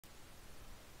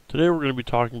Today we're going to be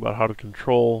talking about how to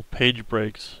control page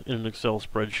breaks in an Excel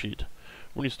spreadsheet.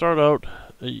 When you start out,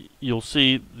 you'll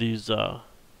see these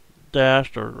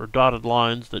dashed or dotted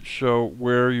lines that show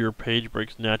where your page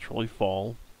breaks naturally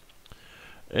fall.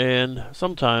 And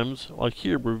sometimes, like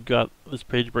here, we've got this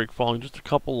page break falling just a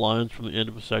couple lines from the end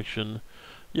of a section.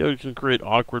 You can create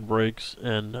awkward breaks,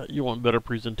 and you want better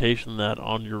presentation than that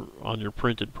on your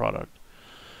printed product.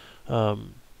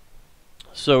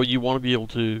 So you want to be able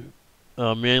to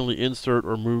manually insert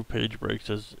or move page breaks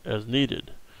as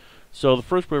needed. So the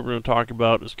first way we're going to talk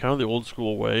about is kind of the old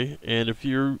school way, and if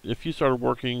you started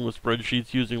working with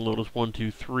spreadsheets using Lotus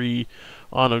 123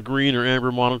 on a green or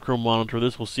amber monochrome monitor,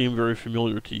 this will seem very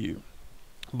familiar to you.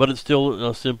 But it's still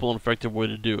a simple and effective way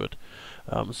to do it.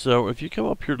 So if you come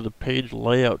up here to the Page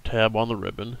Layout tab on the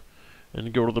ribbon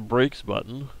and go to the Breaks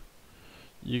button,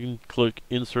 you can click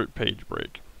Insert Page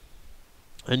Break.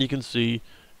 And you can see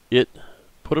it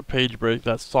put a page break.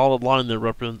 That solid line there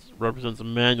represents a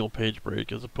manual page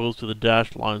break as opposed to the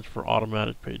dashed lines for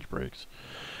automatic page breaks.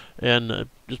 And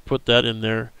just put that in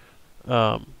there.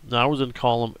 Now I was in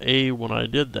column A when I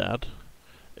did that,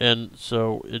 and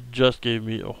so it just gave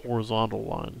me a horizontal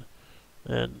line.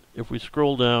 And if we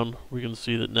scroll down, we can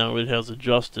see that now it has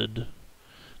adjusted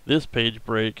this page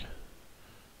break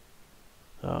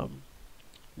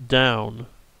down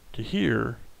to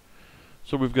here.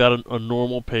 So we've got a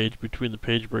normal page between the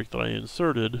page break that I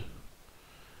inserted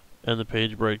and the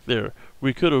page break there.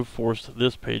 We could have forced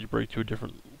this page break to a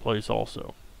different place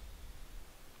also.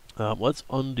 Let's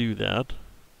undo that.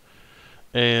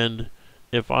 And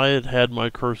if I had had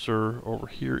my cursor over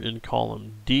here in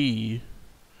column D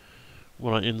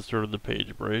when I inserted the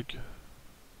page break,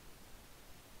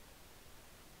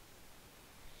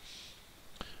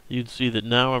 you'd see that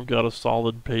now I've got a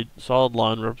solid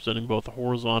line representing both a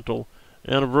horizontal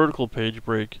and a vertical page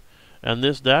break, and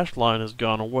this dashed line has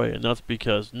gone away, and that's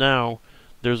because now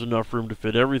there's enough room to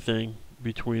fit everything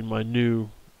between my new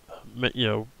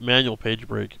manual page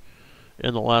break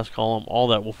and the last column. All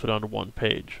that will fit onto one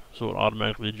page, so it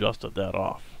automatically adjusted that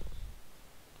off.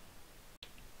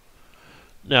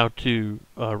 Now to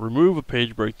remove a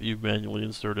page break that you've manually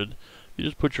inserted, you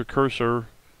just put your cursor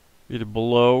either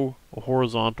below a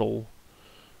horizontal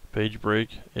page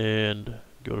break and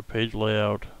go to Page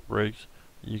Layout, Breaks.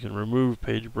 You can remove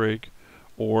page break,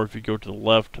 or if you go to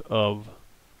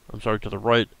the to the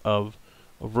right of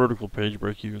a vertical page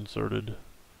break you inserted,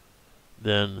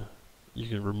 then you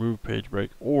can remove page break.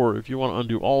 Or if you want to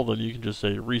undo all of them, you can just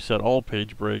say reset all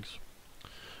page breaks,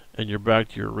 and you're back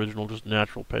to your original, just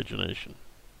natural pagination.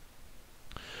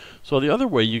 So the other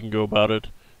way you can go about it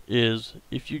is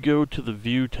if you go to the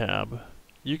View tab,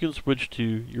 you can switch to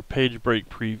your page break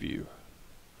preview.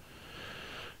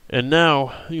 And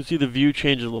now you can see the view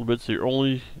changes a little bit, so you're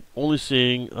only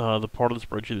seeing the part of the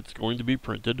spreadsheet that's going to be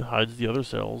printed, hides the other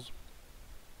cells,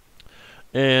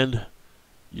 and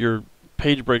your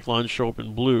page break lines show up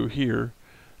in blue here.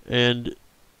 And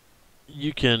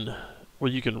you can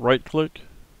right click.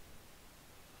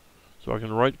 So I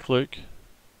can right click,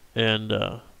 and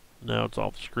now it's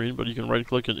off the screen, but you can right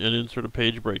click and insert a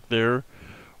page break there,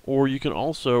 or you can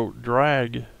also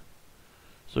drag.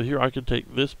 So here I could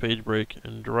take this page break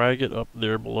and drag it up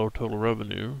there below total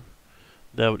revenue.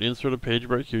 That would insert a page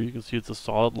break here. You can see it's a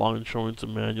solid line showing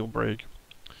some manual break.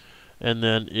 And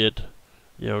then it,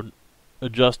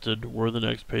 adjusted where the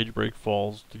next page break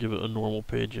falls to give it a normal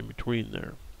page in between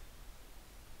there.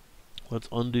 Let's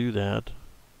undo that.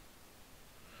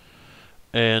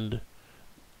 And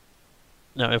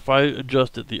now if I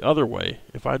adjust it the other way,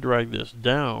 if I drag this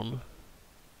down,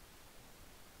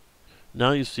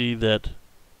 now you see that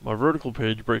my vertical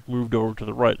page break moved over to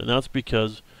the right, and that's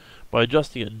because by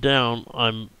adjusting it down,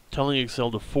 I'm telling Excel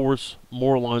to force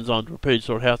more lines onto a page,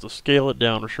 so it has to scale it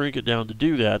down or shrink it down to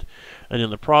do that. And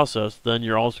in the process, then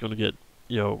you're also going to get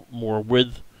more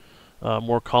width,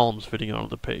 more columns fitting onto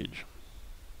the page.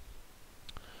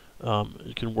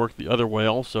 It can work the other way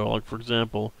also. Like for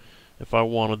example, if I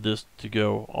wanted this to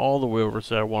go all the way over,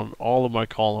 say I wanted all of my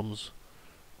columns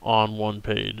on one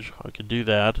page, I could do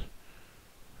that.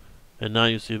 And now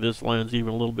you see this lands even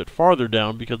a little bit farther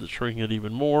down because it's shrinking it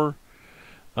even more.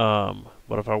 But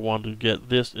if I wanted to get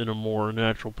this in a more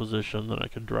natural position, then I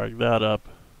could drag that up,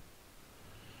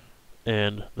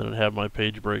 and then I'd have my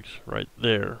page breaks right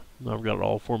there. Now I've got it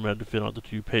all formatted to fit onto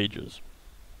two pages.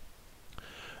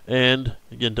 And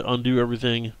again, to undo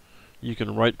everything, you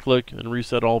can right click and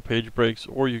reset all page breaks,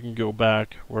 or you can go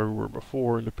back where we were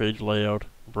before into Page Layout,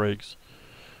 Breaks,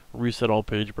 reset all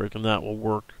page break, and that will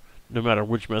work no matter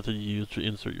which method you use to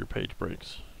insert your page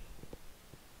breaks.